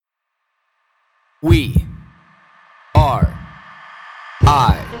We are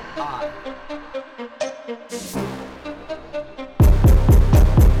I.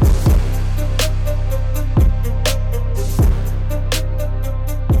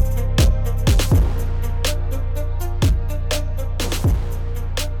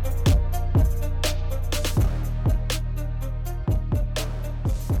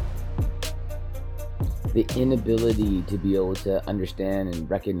 The inability to be able to understand and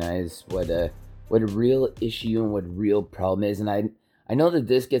recognize what a real issue and what real problem is. And I know that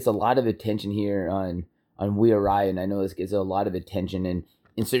this gets a lot of attention here on We Are I, and I know this gets a lot of attention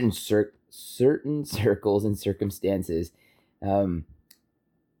in certain circles and circumstances.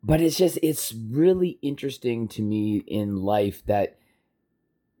 But it's really interesting to me in life that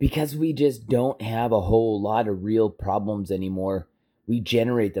because we just don't have a whole lot of real problems anymore, we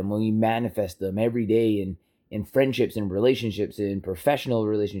generate them, we manifest them every day in friendships and relationships, in professional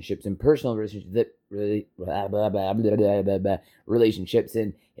relationships and personal relationships, relationships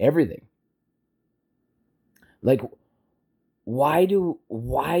and everything. Like, why do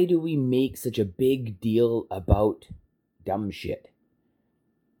we make such a big deal about dumb shit?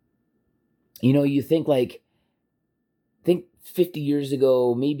 You know, you think 50 years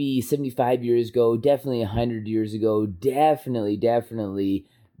ago, maybe 75 years ago, definitely 100 years ago, definitely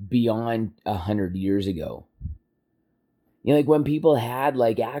beyond 100 years ago. You know, like when people had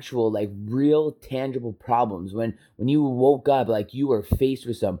actual real tangible problems, when you woke up, you were faced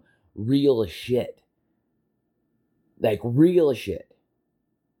with some real shit. Real shit.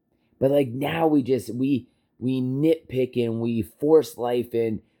 But now we nitpick and we force life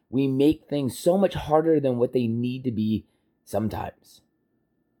and we make things so much harder than what they need to be sometimes.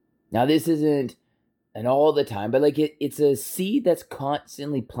 Now, this isn't an all the time, but it's a seed that's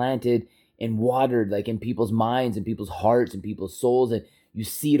constantly planted and watered in people's minds and people's hearts and people's souls, and you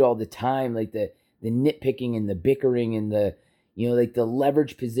see it all the time, the nitpicking and the bickering and the the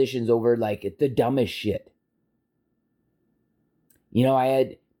leverage positions over the dumbest shit. You know, I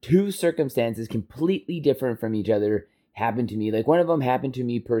had two circumstances completely different from each other happen to me. One of them happened to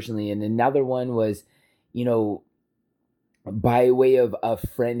me personally, and another one was, by way of a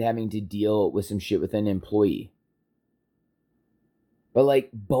friend having to deal with some shit with an employee. But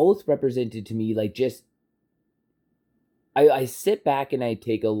both represented to me I sit back and I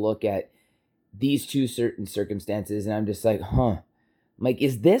take a look at these two certain circumstances and I'm just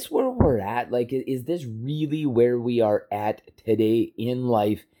is this where we're at? Is this really where we are at today in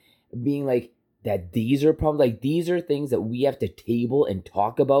life? Being that these are problems, these are things that we have to table and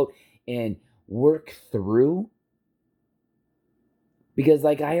talk about and work through. Because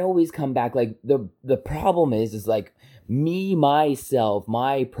I always come back, the problem is me, myself,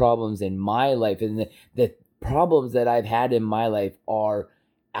 my problems in my life, and the problems that I've had in my life are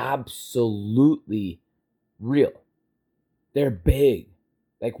absolutely real. They're big,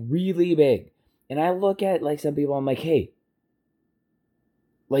 really big. And I look at some people, I'm hey,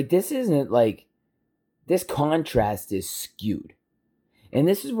 this isn't this contrast is skewed. And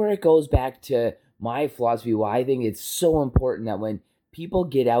this is where it goes back to my philosophy, why I think it's so important that when people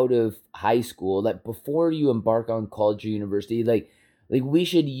get out of high school, that before you embark on college or university, we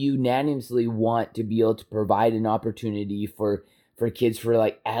should unanimously want to be able to provide an opportunity for kids for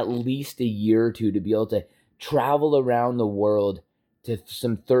at least a year or two to be able to travel around the world to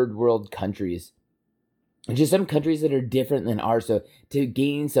some third world countries, and just some countries that are different than ours, so to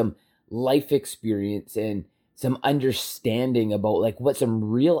gain some life experience and some understanding about what some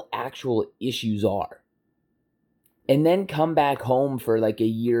real actual issues are. And then come back home for a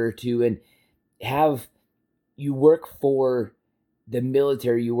year or two and have you work for the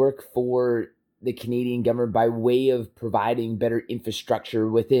military, you work for the Canadian government by way of providing better infrastructure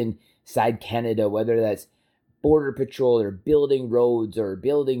inside Canada, whether that's border patrol or building roads or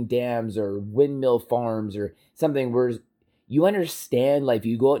building dams or windmill farms or something where you understand life,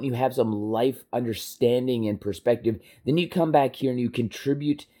 you go out and you have some life understanding and perspective. Then you come back here and you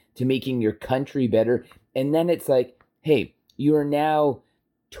contribute to making your country better. And then it's hey, you are now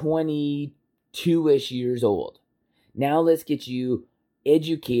 22-ish years old. Now let's get you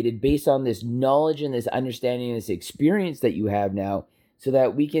educated based on this knowledge and this understanding and this experience that you have now, so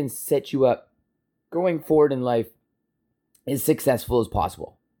that we can set you up going forward in life as successful as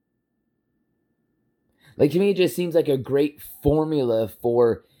possible. To me, it just seems like a great formula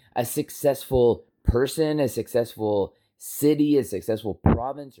for a successful person, a successful city, a successful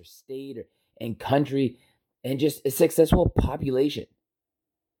province or state and country, and just a successful population.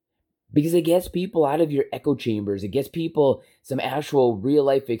 Because it gets people out of your echo chambers. It gets people some actual real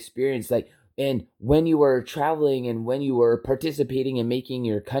life experience. And when you are traveling and when you are participating in making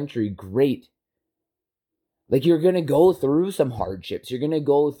your country great, Like, you're going to go through some hardships. You're going to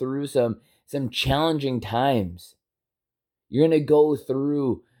go through some challenging times. You're going to go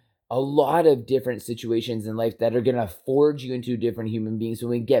through a lot of different situations in life that are going to forge you into different human beings.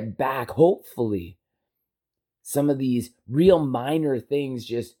 When we get back, hopefully, some of these real minor things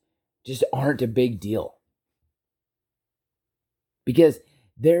just aren't a big deal. Because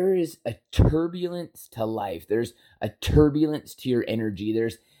there is a turbulence to life. There's a turbulence to your energy.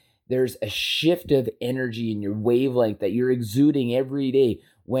 There's a shift of energy in your wavelength that you're exuding every day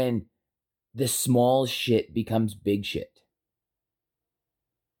when the small shit becomes big shit.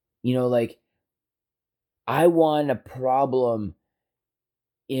 You know, like, I want a problem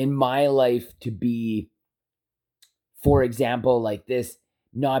in my life to be, for example, like this,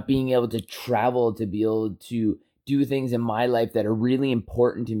 not being able to travel, to be able to do things in my life that are really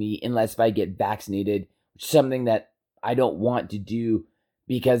important to me unless if I get vaccinated, which is something that I don't want to do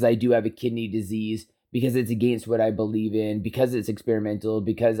because I do have a kidney disease, because it's against what I believe in, because it's experimental,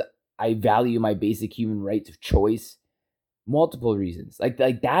 because I value my basic human rights of choice. Multiple reasons. Like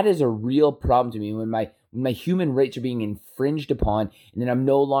that is a real problem to me when my human rights are being infringed upon, and then I'm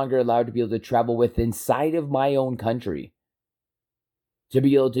no longer allowed to be able to travel within inside of my own country, to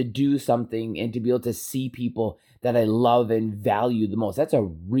be able to do something and to be able to see people that I love and value the most. That's a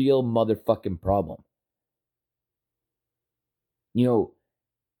real motherfucking problem. You know,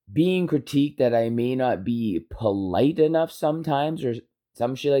 being critiqued that I may not be polite enough sometimes or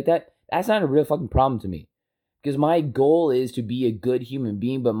some shit like that, that's not a real fucking problem to me. Because my goal is to be a good human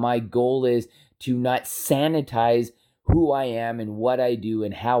being, but my goal is to not sanitize who I am and what I do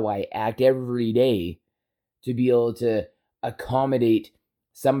and how I act every day to be able to accommodate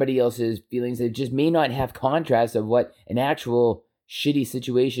somebody else's feelings that just may not have contrast of what an actual shitty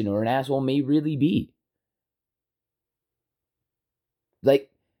situation or an asshole may really be.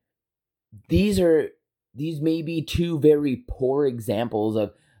 Like, these may be two very poor examples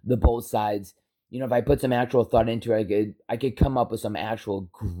of the both sides. You know, if I put some actual thought into it, I could come up with some actual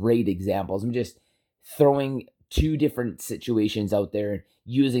great examples. I'm just throwing two different situations out there and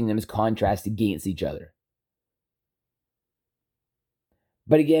using them as contrast against each other.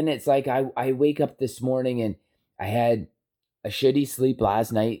 But again, it's like I wake up this morning and I had a shitty sleep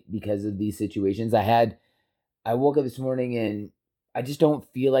last night because of these situations. I woke up this morning and I just don't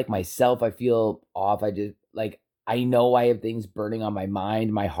feel like myself. I feel off. I know I have things burning on my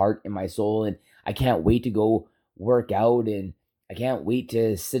mind, my heart, and my soul, and I can't wait to go work out, and I can't wait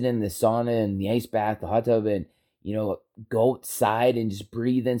to sit in the sauna and the ice bath, the hot tub, and, you know, go outside and just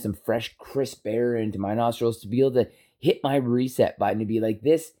breathe in some fresh, crisp air into my nostrils to be able to hit my reset button, to be like,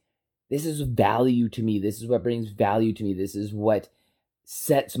 this is value to me. This is what brings value to me. This is what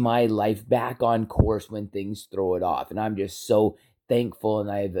sets my life back on course when things throw it off. And I'm just so thankful,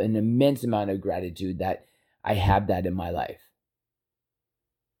 and I have an immense amount of gratitude that I have that in my life.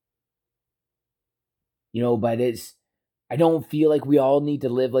 You know, but I don't feel like we all need to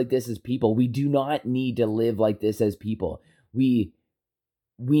live like this as people. We do not need to live like this as people. We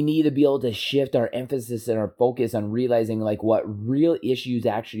need to be able to shift our emphasis and our focus on realizing like what real issues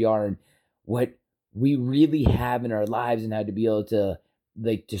actually are and what we really have in our lives, and how to be able to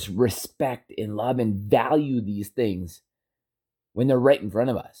like just respect and love and value these things when they're right in front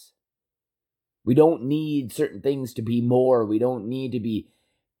of us. We don't need certain things to be more. We don't need to be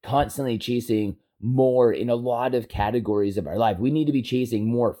constantly chasing more in a lot of categories of our life. We need to be chasing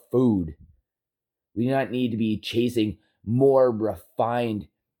more food. We do not need to be chasing more refined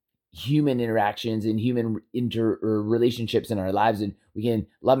human interactions and human relationships in our lives, and we can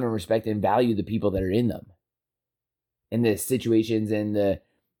love and respect and value the people that are in them, and the situations and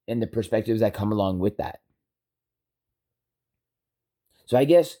the perspectives that come along with that. So I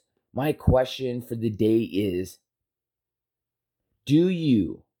guess my question for the day is, do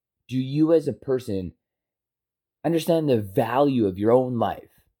you as a person understand the value of your own life?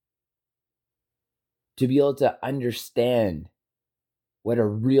 To be able to understand what a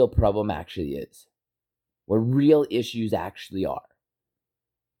real problem actually is, what real issues actually are.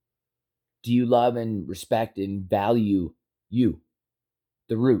 Do you love and respect and value you,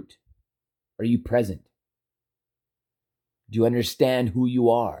 the root? Are you present? Do you understand who you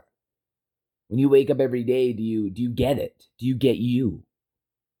are? When you wake up every day, do you get it? Do you get you?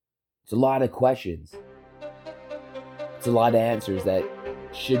 It's a lot of questions. It's a lot of answers that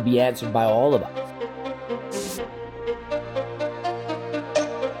should be answered by all of us.